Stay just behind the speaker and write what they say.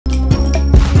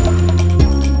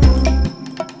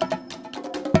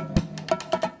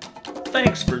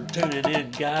Thanks for tuning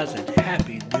in, guys, and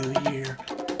Happy New Year.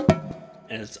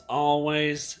 As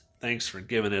always, thanks for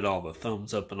giving it all the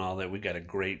thumbs up and all that. We got a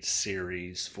great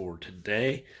series for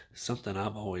today. Something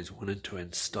I've always wanted to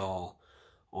install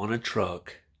on a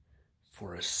truck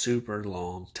for a super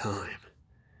long time.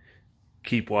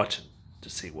 Keep watching to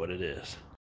see what it is.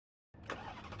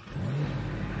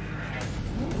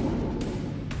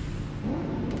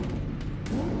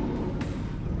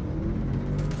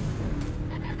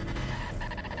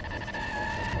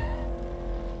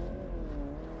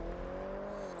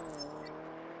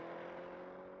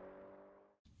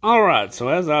 Alright, so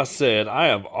as I said, I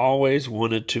have always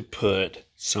wanted to put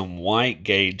some white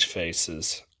gauge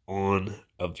faces on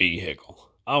a vehicle.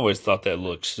 I always thought that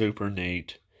looked super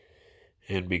neat.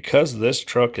 And because this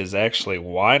truck is actually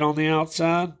white on the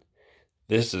outside,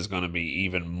 this is going to be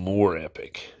even more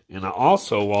epic. And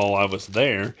also, while I was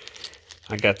there,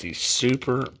 I got these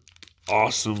super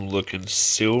awesome looking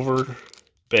silver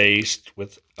based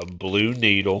with a blue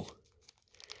needle.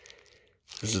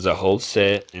 This is a whole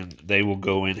set, and they will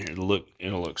go in here.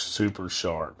 It'll look super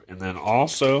sharp. And then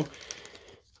also,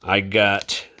 I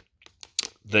got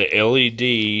the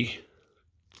LED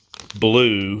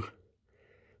blue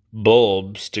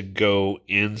bulbs to go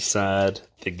inside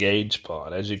the gauge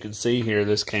pod. As you can see here,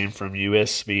 this came from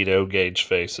US Speedo gauge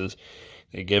faces.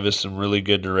 They give us some really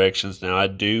good directions. Now, I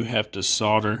do have to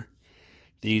solder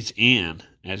these in,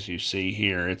 as you see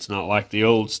here. It's not like the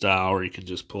old style where you can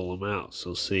just pull them out.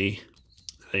 So see,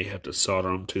 they have to solder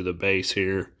them to the base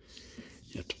here.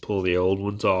 You have to pull the old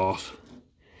ones off.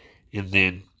 And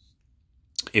then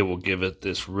it will give it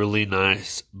this really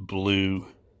nice blue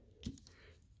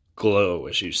glow,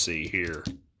 as you see here.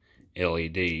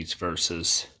 LEDs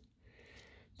versus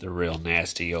the real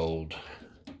nasty old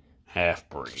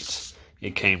half-breeds.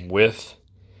 It came with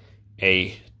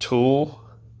a tool,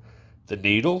 the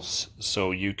needles,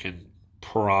 so you can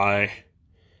pry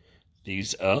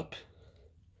these up.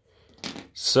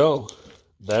 So,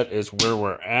 that is where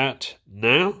we're at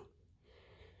now.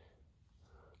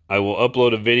 I will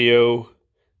upload a video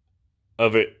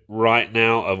of it right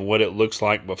now of what it looks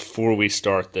like before we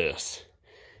start this.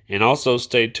 And also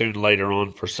stay tuned later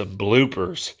on for some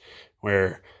bloopers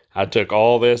where I took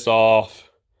all this off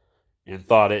and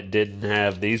thought it didn't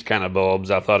have these kind of bulbs.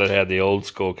 I thought it had the old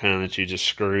school kind that you just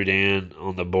screwed in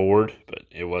on the board, but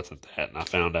it wasn't that, and I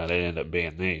found out it ended up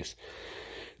being these.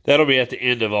 That'll be at the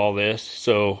end of all this.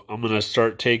 So I'm going to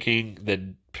start taking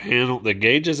the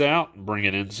gauges out and bring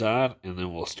it inside, and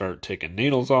then we'll start taking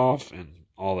needles off and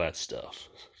all that stuff.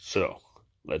 So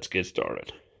let's get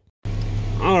started.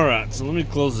 Alright, so let me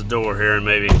close the door here and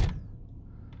maybe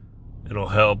it'll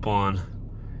help on.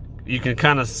 You can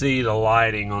kind of see the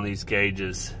lighting on these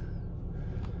gauges.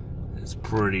 It's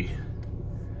pretty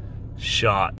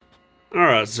shot.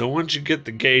 Alright, so once you get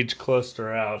the gauge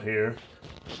cluster out here,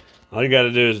 all you got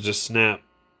to do is just snap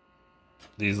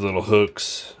these little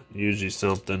hooks, usually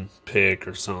something, pick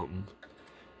or something,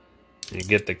 and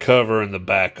get the cover and the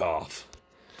back off.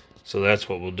 So that's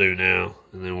what we'll do now,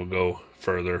 and then we'll go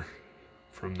further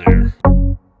from there.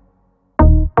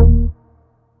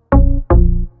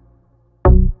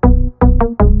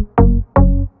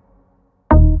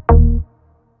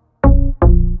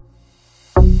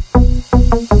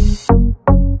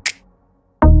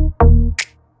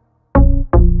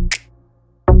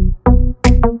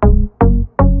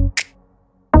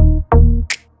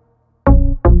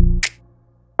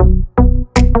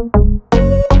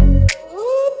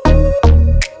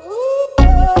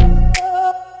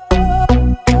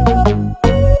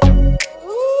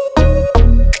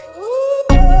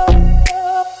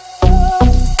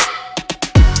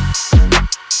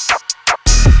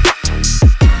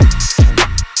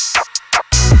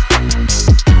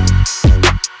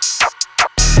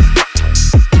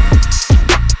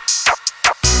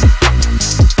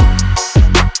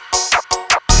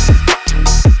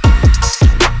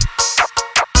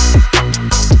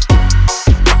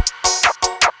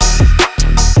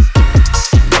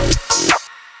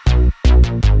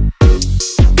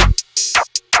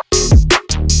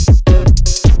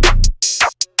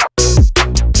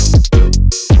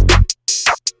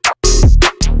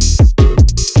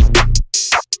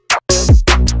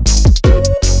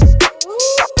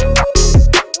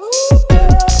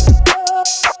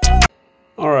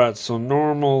 So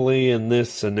normally in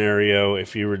this scenario,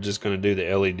 if you were just going to do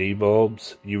the LED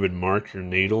bulbs, you would mark your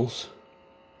needles,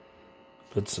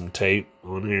 put some tape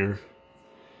on here,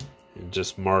 and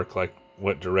just mark like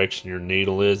what direction your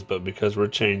needle is. But because we're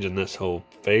changing this whole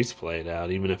faceplate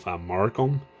out, even if I mark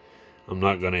them, I'm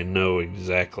not going to know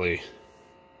exactly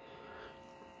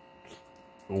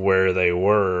where they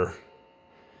were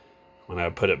when I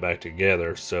put it back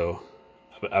together. So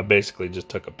I basically just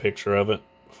took a picture of it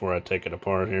before I take it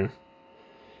apart here.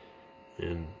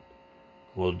 And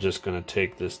we're just going to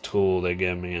take this tool they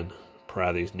gave me and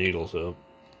pry these needles up.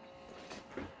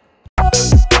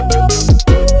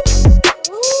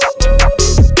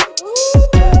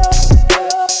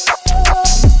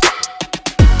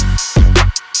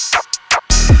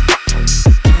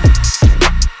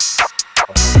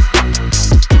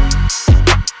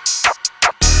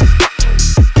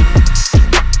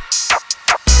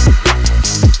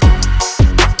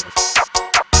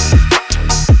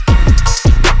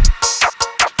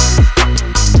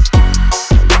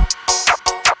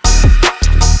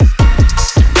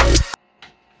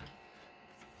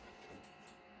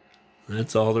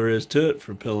 That's all there is to it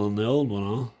for peeling the old one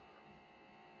off.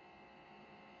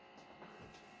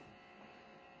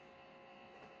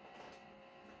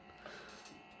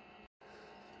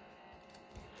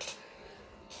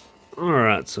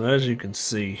 Alright, so as you can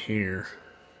see here,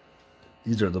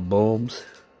 these are the bulbs.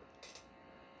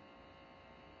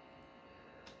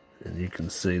 And you can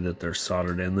see that they're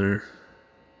soldered in there.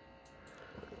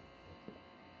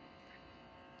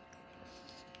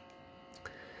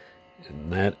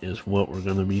 And that is what we're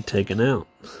going to be taking out.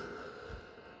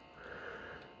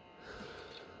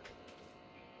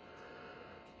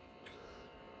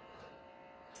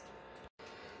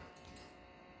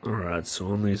 Alright, so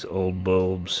on these old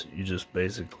bulbs, you just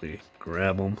basically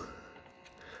grab them,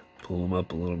 pull them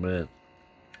up a little bit,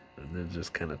 and then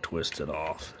just kind of twist it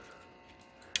off.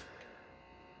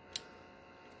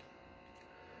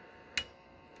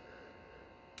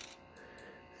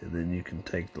 And then you can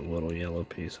take the little yellow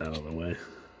piece out of the way.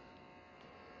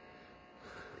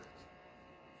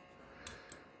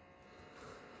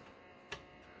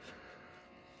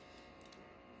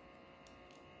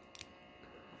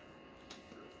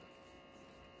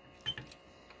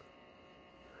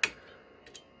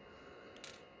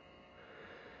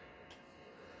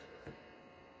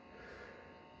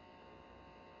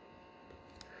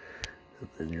 And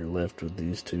then you're left with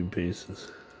these two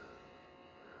pieces.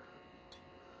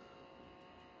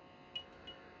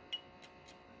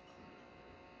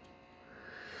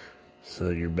 So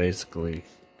you're basically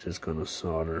just going to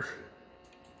solder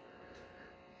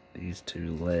these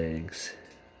two legs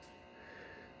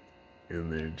in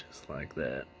there just like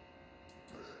that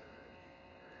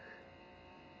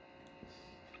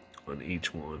on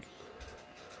each one.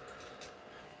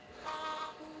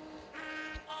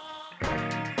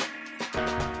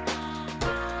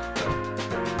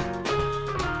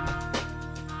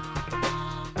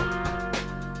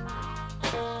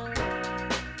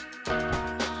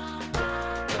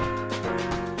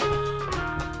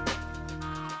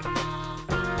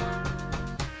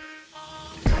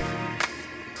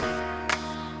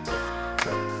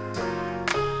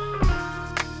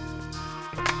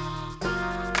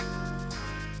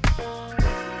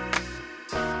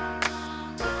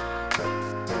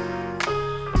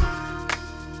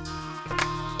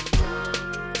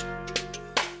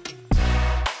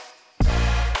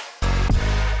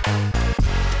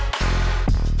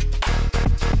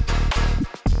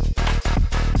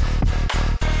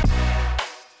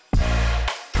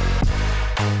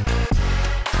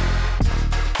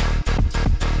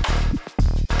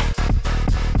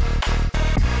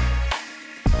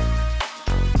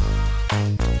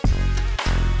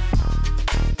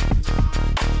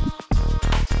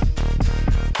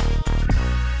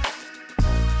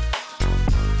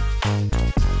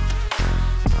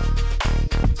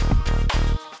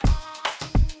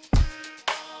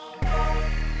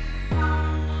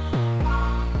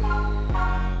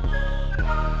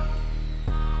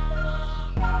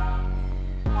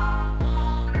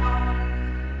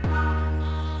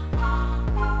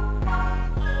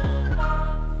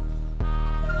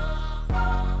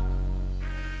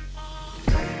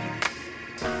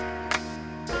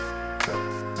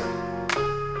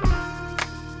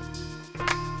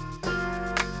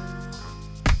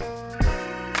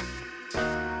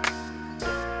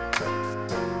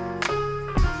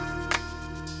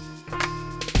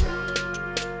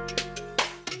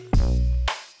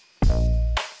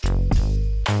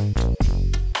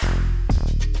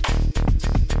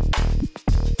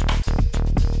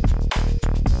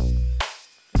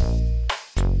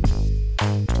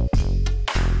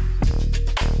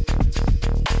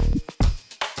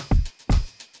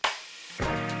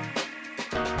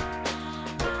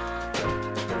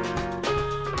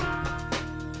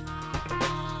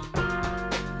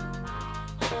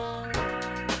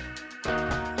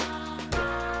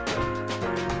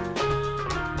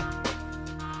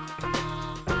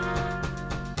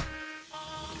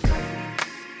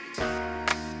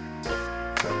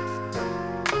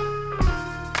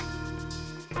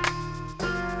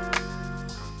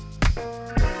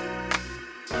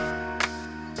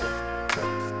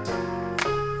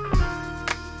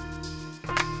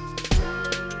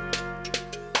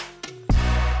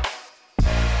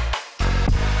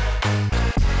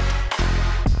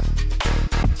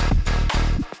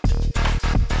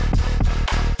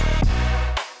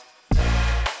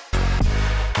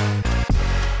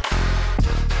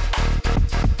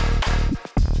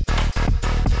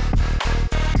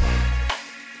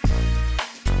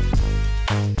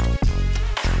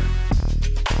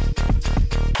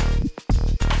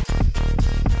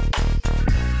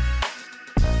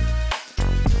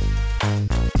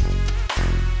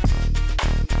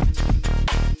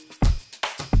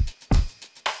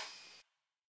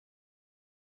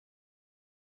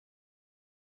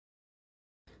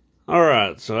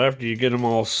 Alright, so after you get them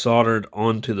all soldered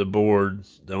onto the board,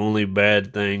 the only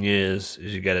bad thing is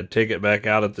you got to take it back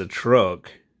out of the truck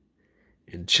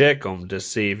and check them to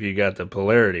see if you got the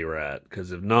polarity right.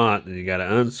 Because if not, then you got to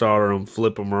unsolder them,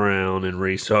 flip them around, and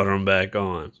resolder them back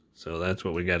on. So that's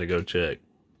what we got to go check.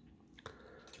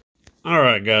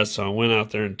 Alright guys, so I went out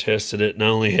there and tested it, and I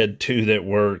only had 2 that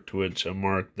worked, which I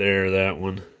marked there, that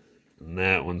one, and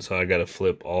that one, so I got to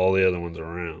flip all the other ones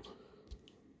around.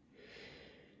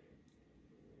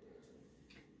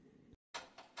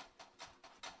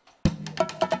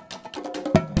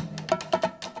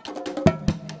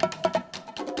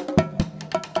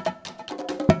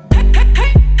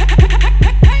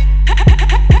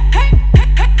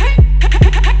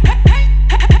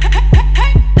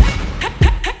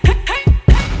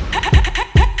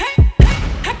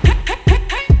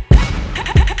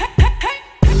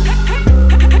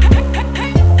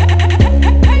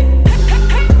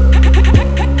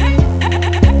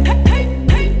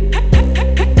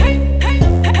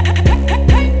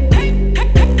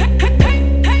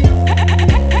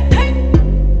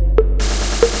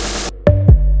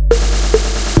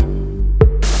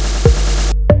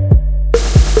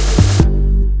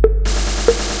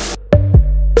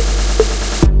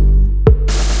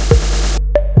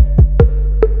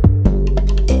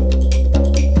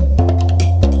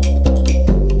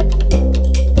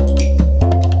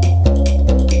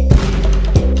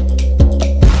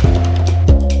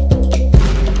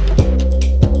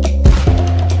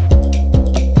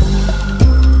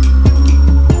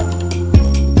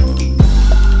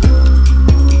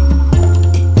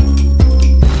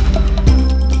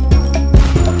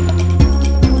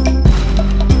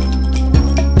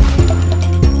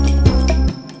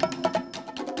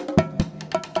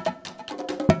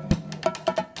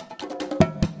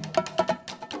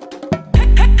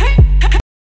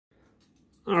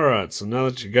 Alright, so now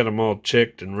that you got them all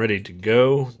checked and ready to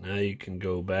go, now you can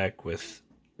go back with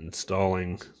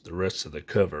installing the rest of the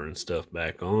cover and stuff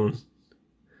back on.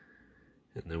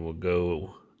 And then we'll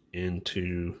go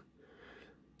into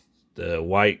the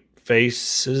white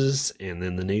faces and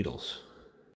then the needles.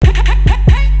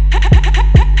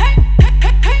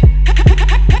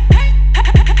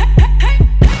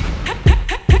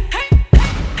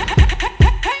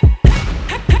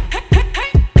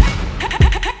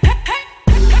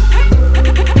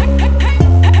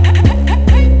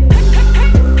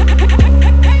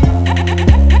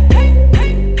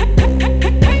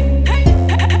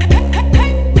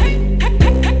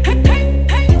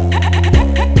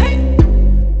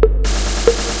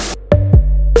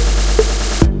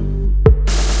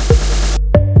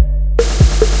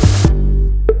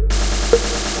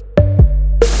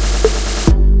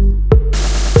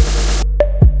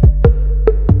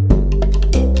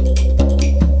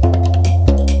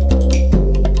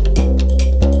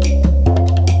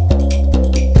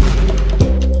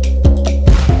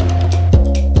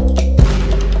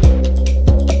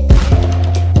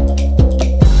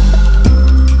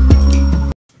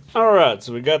 Alright,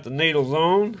 so we got the needles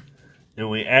on, and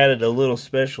we added a little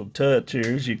special touch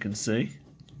here, as you can see.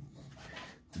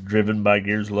 The Driven by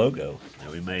Gears logo that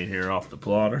we made here off the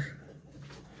plotter.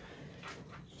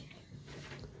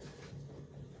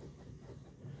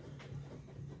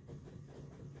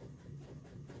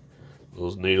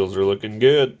 Those needles are looking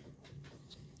good.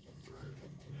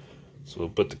 So we'll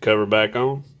put the cover back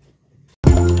on.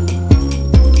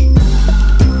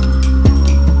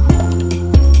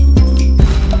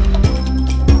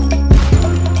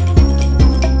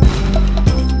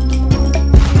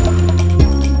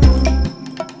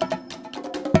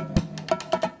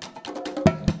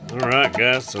 Alright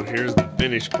guys, so here's the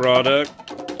finished product.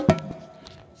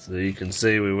 So you can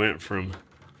see we went from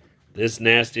this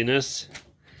nastiness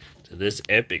to this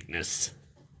epicness.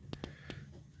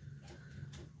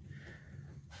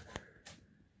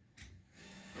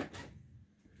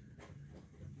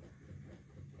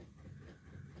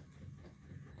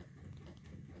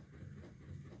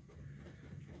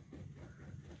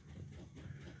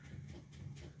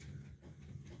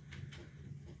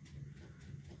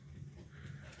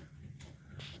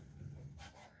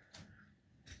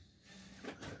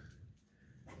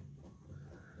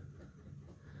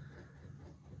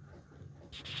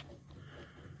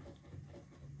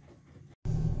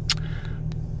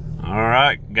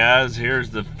 Alright guys,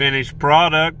 here's the finished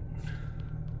product.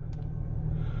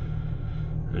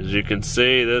 As you can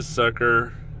see, this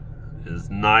sucker is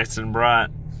nice and bright.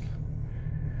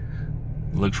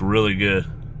 Looks really good.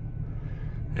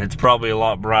 It's probably a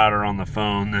lot brighter on the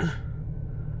phone than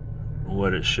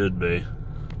what it should be.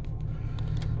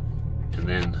 And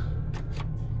then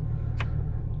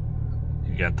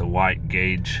you got the white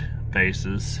gauge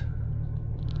faces.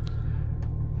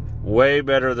 Way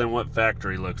better than what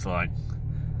factory looks like.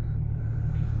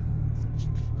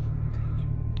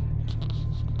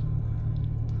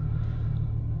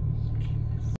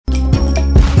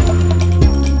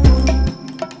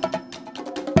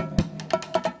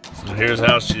 So here's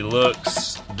how she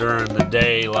looks during the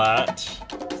daylight.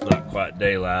 It's not quite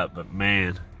daylight, but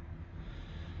man,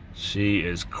 she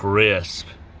is crisp.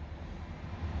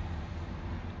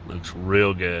 Looks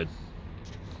real good.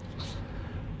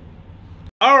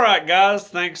 Alright guys,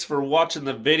 thanks for watching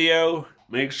the video.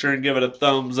 Make sure and give it a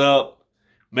thumbs up.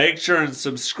 Make sure and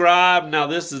subscribe. Now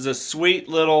this is a sweet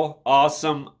little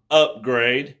awesome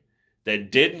upgrade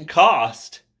that didn't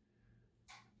cost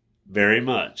very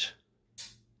much.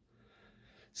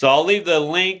 So I'll leave the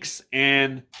links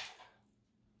and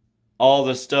all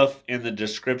the stuff in the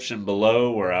description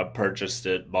below where I purchased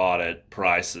it, bought it,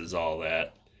 prices, all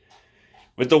that.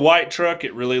 With the white truck,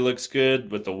 it really looks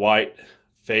good with the white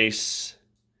faces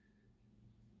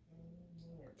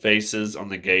on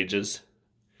the gauges.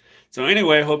 So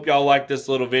anyway, hope y'all like this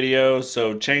little video.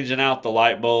 So changing out the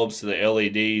light bulbs to the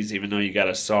LEDs, even though you got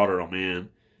to solder them in,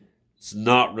 it's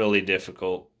not really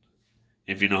difficult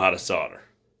if you know how to solder.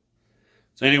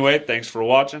 So anyway, thanks for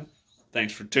watching.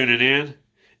 Thanks for tuning in.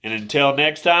 And until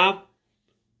next time,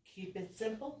 keep it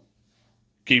simple.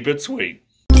 Keep it sweet.